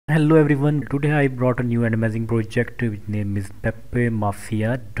Hello everyone, today I brought a new and amazing project which name is Pepe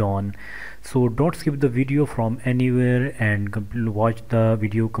Mafia Dawn. So don't skip the video from anywhere and watch the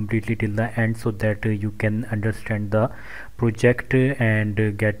video completely till the end so that you can understand the project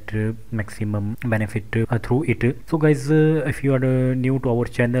and get maximum benefit through it. So guys, if you are new to our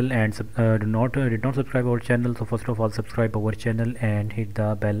channel and did not subscribe our channel, so first of all subscribe our channel and hit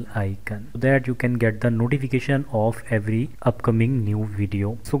the bell icon so that you can get the notification of every upcoming new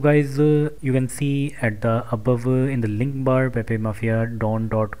video. So guys, you can see at the above in the link bar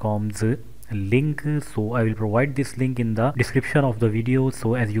pepemafiadawn.com's link. So I will provide this link in the description of the video,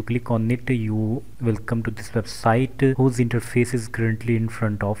 so as you click on it you will come to this website whose interface is currently in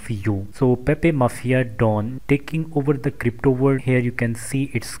front of you. So Pepe Mafia Dawn taking over the crypto world. Here you can see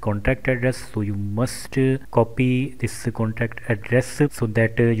its contract address, so you must copy this contract address so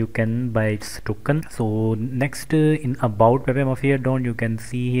that you can buy its token. So next, in about Pepe Mafia Dawn, you can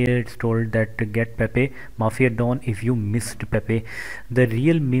see here it's told that get Pepe Mafia Dawn if you missed Pepe, the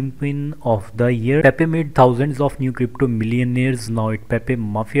real meme queen of the year. Pepe made thousands of new crypto millionaires. Now it's Pepe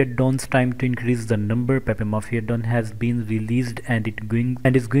Mafia Dawn's time to increase the number. Pepe Mafia Dawn has been released and is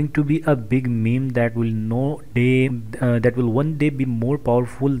going to be a big meme that will one day be more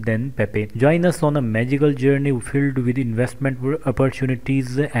powerful than Pepe. Join us on a magical journey filled with investment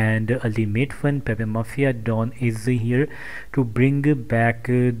opportunities and ultimate fun. Pepe Mafia Dawn is here to bring back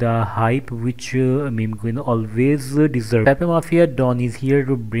the hype which meme queen always deserved. Pepe Mafia Dawn is here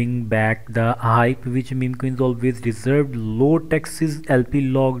to bring back the hype which meme queens always deserved. Low taxes LP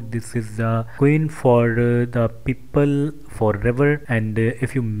log. This is the coin for the people forever. And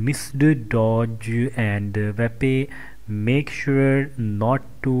if you missed Dodge and Pepe, make sure not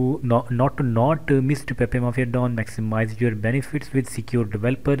to miss Pepe Mafia Dawn. Maximize your benefits with secure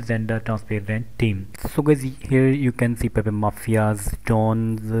developers and a transparent team. So guys, here you can see Pepe Mafia's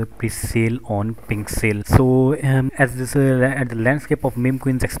Dawn's pre-sale on Pinksale. So as this at the landscape of meme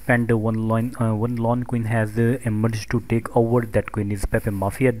queens expand, one lone queen has emerged to take over. That queen is Pepe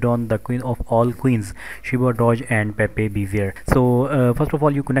Mafia Dawn, the queen of all queens. Shiba, Dodge and Pepe, beware. So first of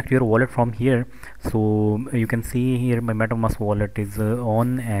all, you connect your wallet from here. So you can see here my MetaMask wallet is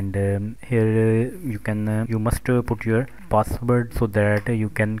on, and here you must put your password so that you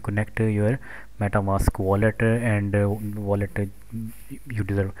can connect your MetaMask wallet and wallet you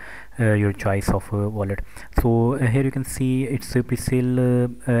deserve your choice of wallet. So here you can see it's a pre-sale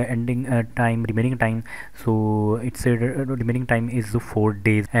ending remaining time. So its remaining time is 4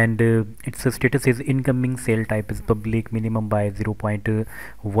 days, and its status is incoming. Sale type is public. Minimum buy 0.1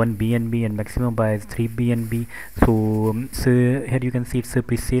 BNB and maximum buy is 3 BNB. So here you can see it's a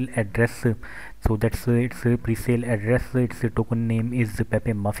pre-sale address. So that's its pre-sale address. Its token name is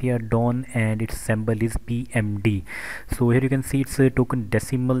Pepe Mafia Dawn and its symbol is PMD. So here you can see its token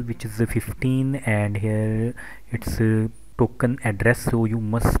decimal, which is 15, and here its token address. So you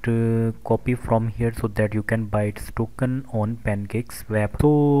must copy from here so that you can buy its token on PancakeSwap.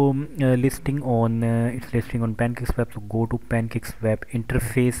 So listing on PancakeSwap. So go to PancakeSwap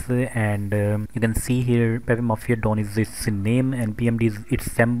interface, and you can see here Pepe Mafia Dawn is its name and PMD is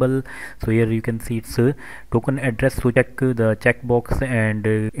its symbol. So here you can see its token address. So check the checkbox and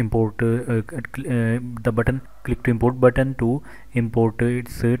import the button. Click to import button to import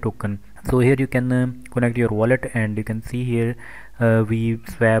its token. So here you can connect your wallet, and you can see here we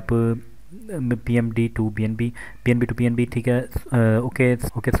swap PMD to BNB, PNB to PNB. Okay,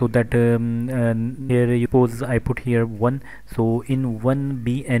 so that here you suppose I put here 1. So in 1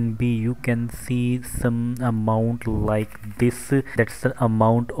 BNB you can see some amount like this. That's the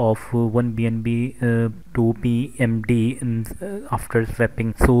amount of 1 BNB to PMD after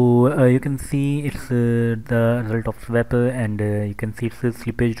swapping. So you can see it's the result of swap, and you can see its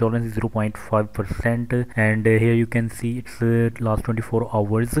slippage tolerance is 0.5%, and here you can see its last 24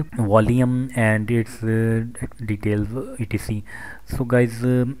 hours volume and its details etc. So guys,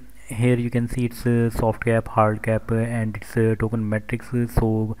 here you can see it's soft cap, hard cap, and its token metrics.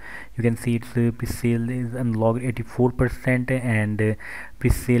 So you can see its pre-sale is unlocked 84% and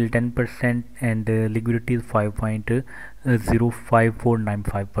pre-sale 10%, and liquidity is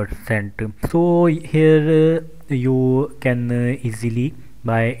 5.05495%. So here you can easily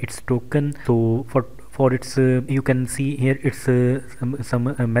buy its token. So for its you can see here it's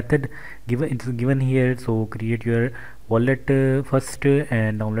some method. it's given here. So create your wallet first,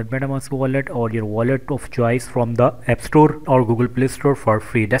 and download MetaMask wallet or your wallet of choice from the App Store or Google Play Store for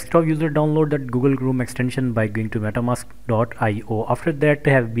free. Desktop user download that Google Chrome extension by going to metamask.io. After that,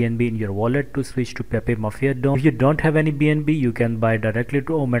 have BNB in your wallet to switch to Pepe Mafia Dawn. If you don't have any BNB, you can buy directly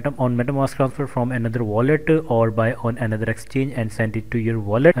to on MetaMask transfer from another wallet or buy on another exchange and send it to your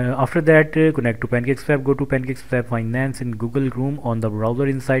wallet. After that, connect to PancakeSwap. Go to PancakeSwap Finance in Google Chrome on the browser.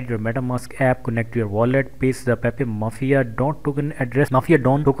 Inside your MetaMask app, connect to your wallet, paste the Pepe Mafia Dawn token address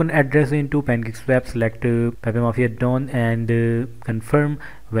into PancakeSwap. Select Pepe Mafia Dawn and confirm.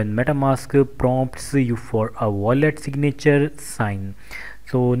 When MetaMask prompts you for a wallet signature, sign.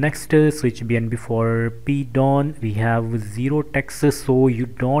 So next, switch BNB for P Dawn. We have zero tax, so you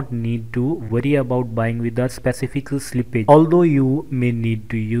don't need to worry about buying with a specific slippage, although you may need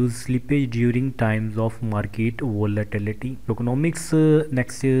to use slippage during times of market volatility. Tokenomics,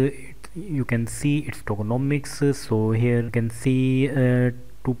 next, you can see its tokenomics. So here you can see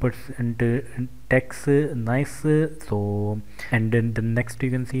 2% tax, nice. So and then the next you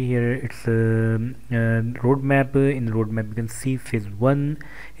can see here it's roadmap. In roadmap you can see phase 1.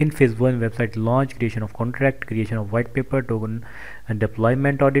 In phase 1, website launch, creation of contract, creation of white paper, token and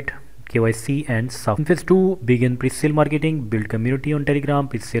deployment audit, KYC and stuff. In phase 2, begin pre-sale marketing, build community on Telegram,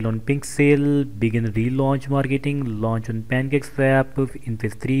 pre-sale on Pinksale, begin relaunch marketing, launch on PancakeSwap. In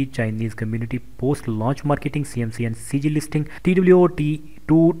phase 3, Chinese community post-launch marketing, CMC and CG listing,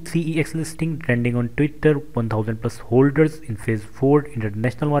 TWO2 CEX listing, trending on Twitter, 1000 plus holders. In phase 4,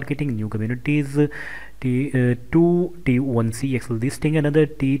 international marketing, new communities, T1 CEX listing, another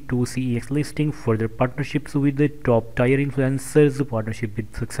T2 CEX listing, further partnerships with the top tier influencers, partnership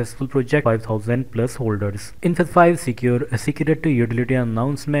with successful project, 5000 plus holders. In phase 5, security utility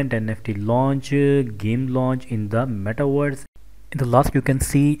announcement, NFT launch, game launch in the metaverse. In the last you can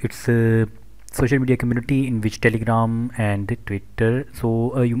see it's social media community in which Telegram and Twitter.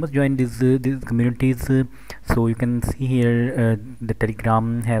 So you must join these communities. So you can see here the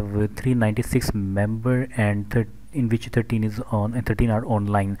Telegram have 396 member and in which 13 is on and 13 are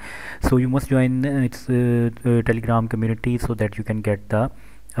online. So you must join its Telegram community so that you can get the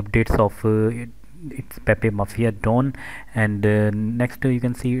updates of its Pepe Mafia Dawn. And next you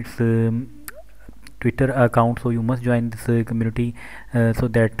can see its Twitter account. So you must join this community so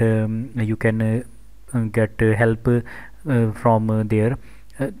that you can get help from their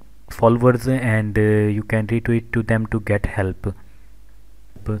followers, and you can retweet to them to get help.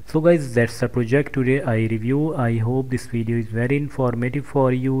 So guys, that's the project today I review. I hope this video is very informative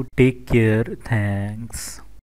for you. Take care. Thanks.